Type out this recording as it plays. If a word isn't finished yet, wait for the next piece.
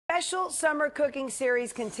Special summer cooking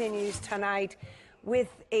series continues tonight with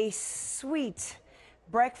a sweet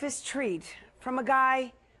breakfast treat from a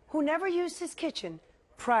guy who never used his kitchen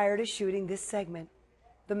prior to shooting this segment.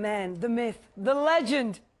 The man, the myth, the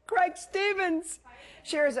legend, Craig Stevens,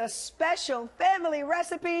 shares a special family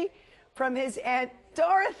recipe from his Aunt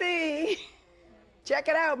Dorothy. Check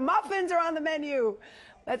it out. Muffins are on the menu.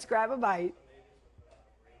 Let's grab a bite.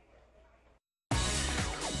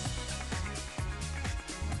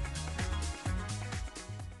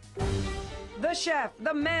 The chef,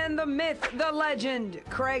 the man, the myth, the legend,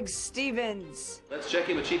 Craig Stevens. Let's check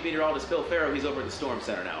in with Chief Meteorologist Phil Farrow. He's over at the Storm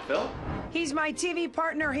Center now. Phil? He's my TV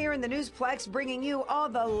partner here in the Newsplex, bringing you all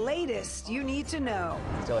the latest you need to know.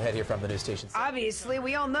 Still ahead here from the news station. Obviously,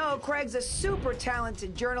 we all know Craig's a super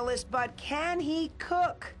talented journalist, but can he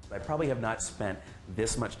cook? I probably have not spent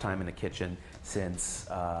this much time in the kitchen since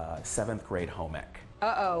 7th grade home ec.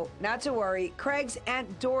 Uh-oh, not to worry. Craig's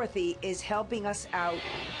Aunt Dorothy is helping us out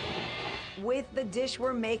with the dish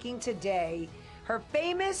we're making today, her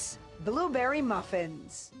famous blueberry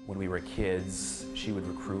muffins. When we were kids, she would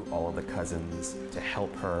recruit all of the cousins to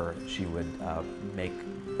help her. She would make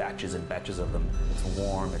batches and batches of them. It's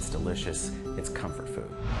warm, it's delicious, it's comfort food.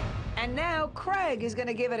 And now Craig is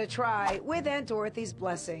gonna give it a try with Aunt Dorothy's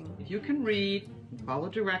blessing. If you can read and follow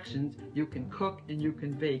directions, you can cook and you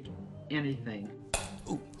can bake anything.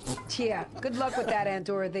 Yeah, good luck with that, Aunt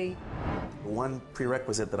Dorothy. One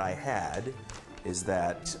prerequisite that I had is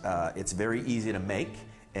that it's very easy to make,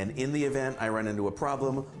 and in the event I run into a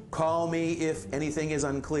problem, call me if anything is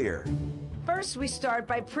unclear. First, we start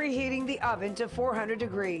by preheating the oven to 400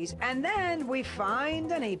 degrees, and then we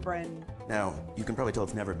find an apron. Now, you can probably tell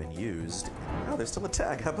it's never been used. Oh, there's still a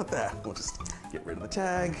tag. How about that? We'll just get rid of the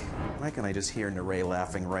tag. Why can I just hear Neray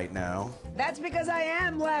laughing right now? That's because I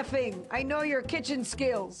am laughing. I know your kitchen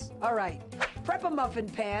skills. All right, prep a muffin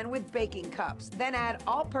pan with baking cups. Then add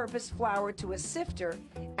all-purpose flour to a sifter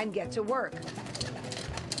and get to work.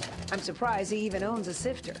 I'm surprised he even owns a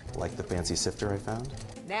sifter. Like the fancy sifter I found?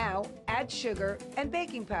 Now, add sugar and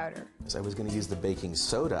baking powder. So I was going to use the baking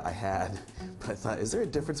soda I had, but I thought, is there a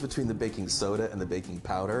difference between the baking soda and the baking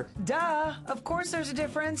powder? Duh, of course there's a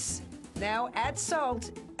difference. Now add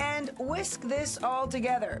salt and whisk this all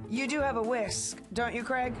together. You do have a whisk, don't you,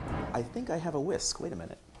 Craig? I think I have a whisk. Wait a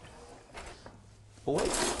minute. Oh,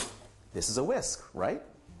 wait. This is a whisk, right?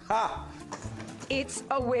 Ha! It's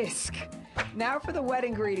a whisk. Now for the wet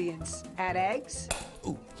ingredients. Add eggs.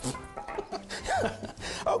 Ooh.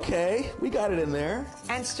 Okay, we got it in there.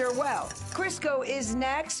 And stir well. Crisco is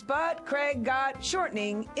next, but Craig got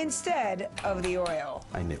shortening instead of the oil.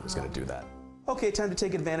 I knew it was going to do that. Okay, time to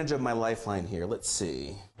take advantage of my lifeline here. Let's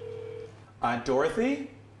see. Aunt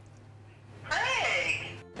Dorothy?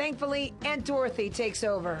 Hey! Thankfully, Aunt Dorothy takes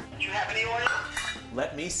over. Do you have any oil?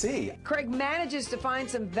 Let me see. Craig manages to find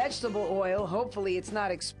some vegetable oil, hopefully it's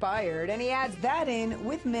not expired, and he adds that in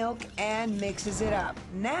with milk and mixes it up.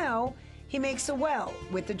 Now, he makes a well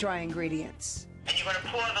with the dry ingredients. And you're going to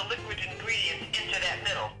pour the liquid ingredients into that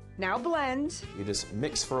middle. Now blend. You just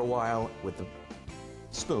mix for a while with the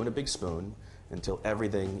spoon, a big spoon, until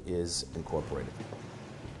everything is incorporated.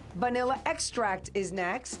 Vanilla extract is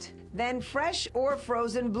next, then fresh or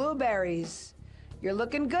frozen blueberries. You're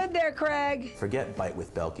looking good there, Craig. Forget Bite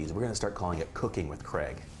with Belkys. We're going to start calling it Cooking with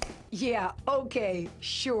Craig. Yeah, okay,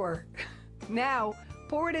 sure. Now,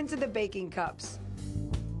 pour it into the baking cups.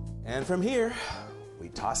 And from here, we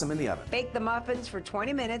toss them in the oven. Bake the muffins for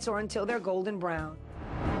 20 minutes or until they're golden brown.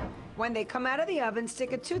 When they come out of the oven,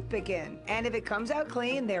 stick a toothpick in, and if it comes out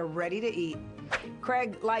clean, they're ready to eat.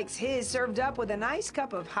 Craig likes his served up with a nice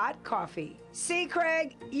cup of hot coffee. See,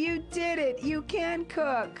 Craig, you did it. You can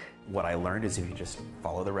cook. What I learned is if you just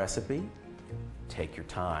follow the recipe, take your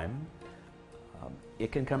time,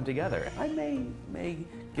 it can come together. I may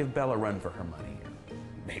give Belle a run for her money here.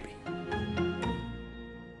 Maybe.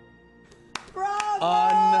 Bravo!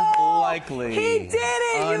 Unlikely. He did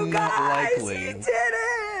it, you guys! Unlikely. He did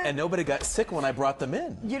it! And nobody got sick when I brought them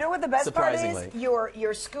in. You know what the best part Surprisingly. is?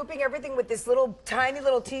 You're scooping everything with this little tiny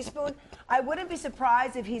little teaspoon. I wouldn't be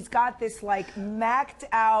surprised if he's got this like macked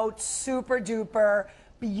out, super duper,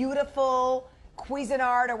 beautiful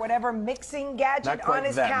Cuisinart or whatever mixing gadget on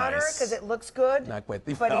his counter because it looks good. Not quite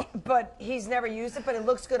the but he's never used it, but it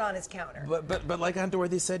looks good on his counter. But like Aunt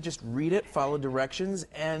Dorothy said, just read it, follow directions,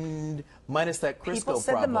 and minus that Crisco People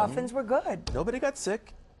said problem, the muffins were good. Nobody got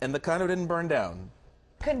sick, and the condo didn't burn down.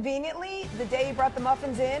 Conveniently, the day you brought the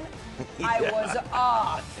muffins in, Yeah. I was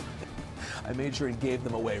off. I made sure and gave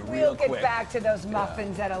them away real We'll quick. get back to those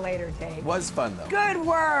muffins at a later date. Was fun, though. Good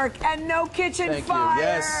work, and no kitchen Thank fire. you.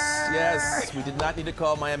 Yes, yes. We did not need to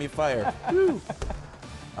call Miami Fire. Woo.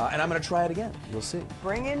 And I'm going to try it again. You'll see.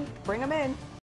 Bring 'em in.